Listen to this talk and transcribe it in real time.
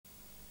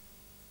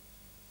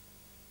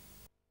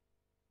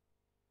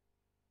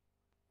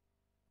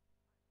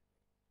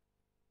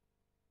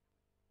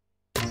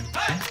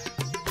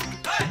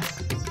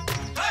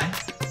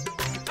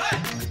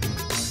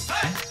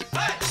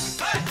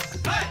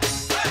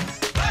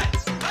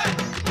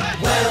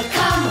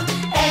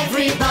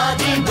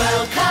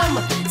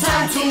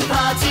to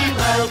party.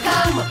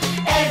 Welcome,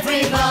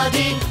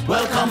 everybody.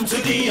 Welcome to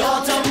the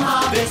autumn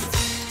harvest.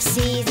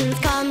 Seasons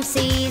come,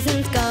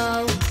 seasons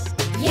go.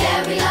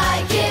 Yeah, we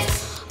like it.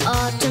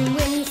 Autumn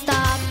winds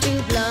start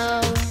to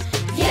blow.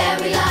 Yeah,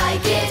 we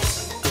like it.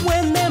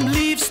 When them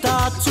leaves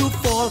start to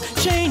fall,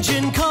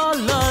 changing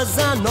colors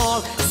and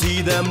all,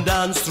 see them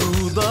dance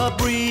through the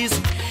breeze.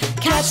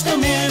 Catch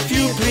them if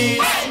you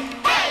please.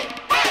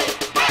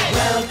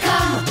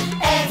 Welcome,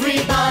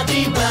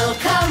 everybody,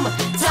 welcome.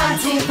 Time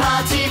to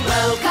party,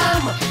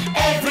 welcome,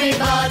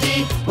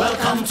 everybody.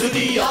 Welcome to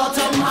the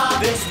autumn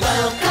harvest.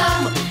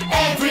 Welcome,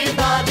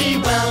 everybody,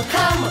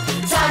 welcome.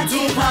 Time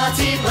to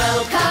party,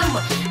 welcome,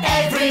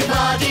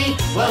 everybody.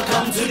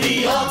 Welcome to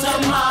the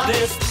autumn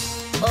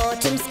harvest.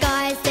 Autumn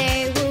skies,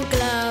 they will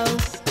glow.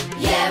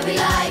 Yeah, we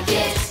like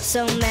it.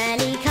 So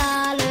many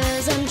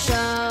colors on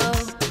show.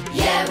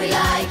 Yeah, we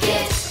like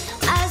it.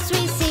 As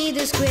we see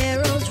the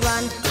squirrels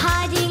run,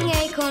 hiding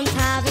acorns,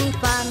 having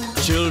fun.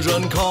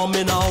 Children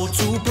coming out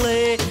to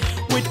play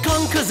with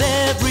conkers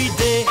every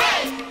day.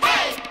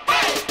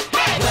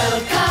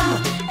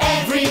 Welcome,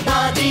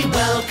 everybody,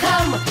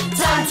 welcome.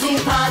 Time to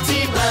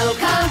party,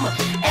 welcome,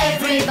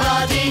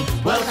 everybody.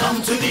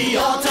 Welcome to the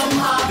autumn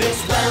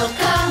harvest.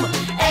 Welcome,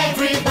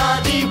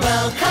 everybody,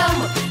 welcome.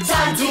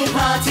 Time to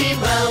party,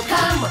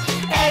 welcome,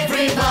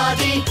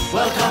 everybody.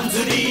 Welcome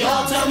to the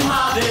autumn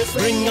harvest.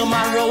 Bring a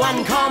marrow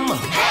and come.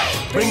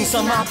 Bring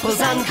some apples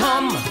and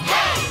come.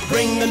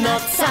 Bring the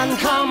nuts and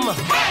come.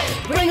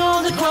 Bring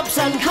all the crops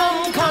and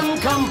come, come,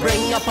 come.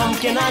 Bring a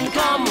pumpkin and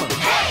come.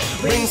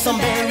 Bring some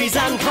berries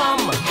and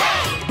come.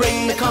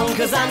 Bring the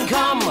conkers and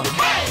come.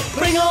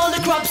 Bring all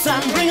the crops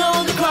and bring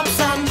all the crops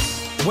and.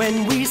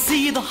 When we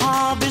see the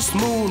harvest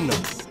moon,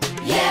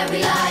 yeah,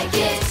 we like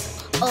it.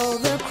 All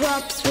the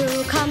crops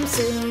will come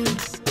soon.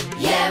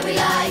 Yeah, we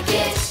like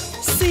it.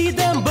 see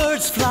them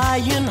birds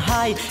flying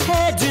high,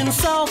 heading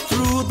south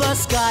through the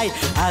sky.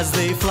 As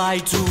they fly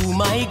to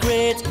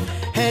migrate,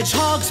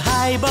 hedgehogs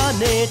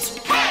hibernate.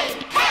 Hey,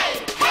 hey,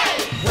 hey!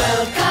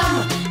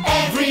 Welcome,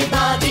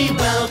 everybody,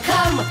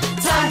 welcome.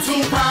 Time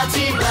to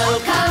party,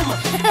 welcome,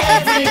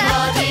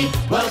 everybody.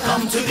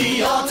 Welcome to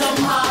the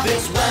autumn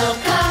harvest,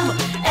 welcome,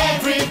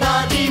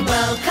 everybody,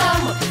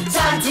 welcome.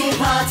 Time to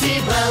party,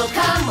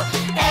 welcome,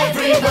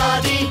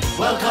 everybody.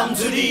 Welcome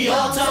to the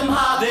autumn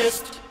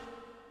harvest.